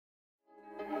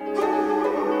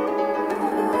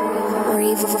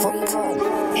Bitch,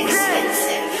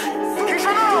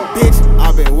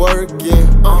 I've been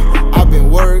working, I've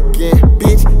been working,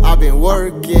 bitch, I've been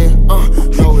working,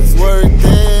 know it's worth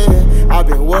it. I've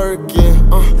been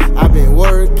working, I've been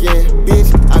working,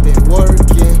 bitch, I've been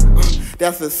working,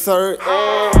 that's for certain.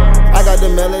 I got the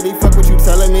melody, fuck what you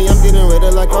telling me. I'm getting rid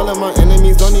of like all of my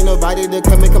enemies. Don't need nobody to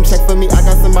come and come check for me. I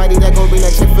got somebody that gon' bring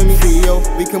that check for me. CEO,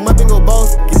 we come up and go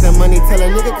boss. Get that money, tell a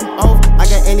nigga come off. I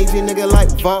got energy, nigga, like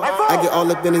vault. I get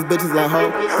all up in these bitches like ho.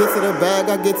 Get to the bag,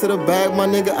 I get to the bag, my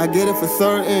nigga, I get it for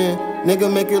certain. Nigga,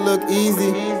 make it look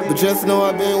easy, but just know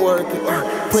I've been working.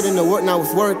 Put in the work, now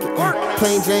it's working.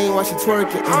 Plain Jane while she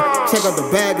twerking. Check out the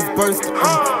bag, it's bursting.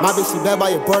 My bitch, she bad by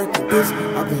your Birkin. Bitch,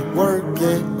 I've been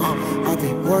working. I've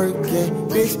been working.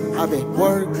 Bitch, I've been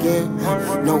working.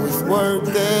 Know it's worth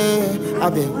it.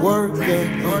 I've been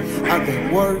working. I've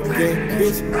been working.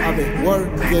 Bitch, I've been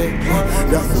working.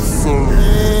 That's for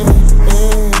certain.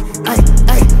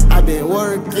 I've been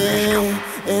working.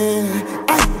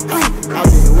 I've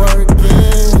been working.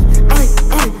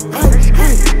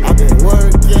 I've been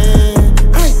working.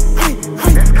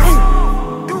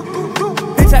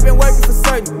 Bitch, I've been working for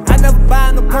certain. I never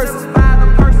buy no purses.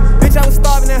 Bitch, I was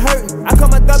starving and hurting. I call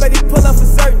my dog, but he pull up for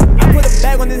certain. I put a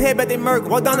bag on his head, but they murk.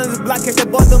 Walk down on this block, catch that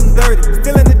boy, them dirty.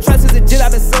 Still in the traps, it's a jit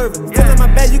I've been serving. Still in my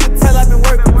bag, you can tell I've been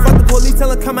working. Fuck the police, tell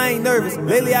them come, I ain't nervous.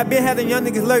 Lately, I been having young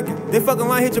niggas lurking. They fucking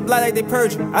around, hit your block like they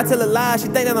purging. I tell a lie, she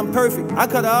think that I'm perfect. I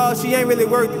cut her off, she ain't really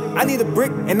working. I need a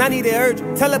brick, and I need it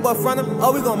urgent. Tell that boy front him,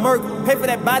 oh, we gon' murk him. Pay for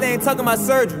that body, ain't talking about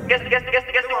surgery. Bitch,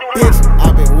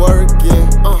 I've been working,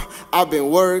 I've been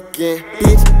working.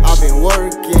 Bitch, I've been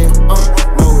working,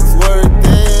 know it's worth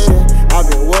it. I've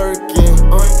been working,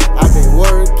 I've been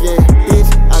working.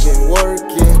 Bitch, I've been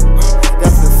working,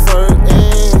 that's for certain.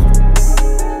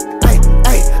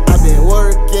 I've been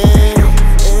working,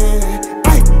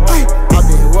 I've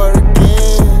been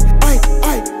working,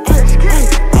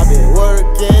 I've been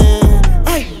working,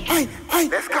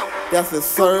 that's for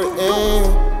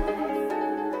certain.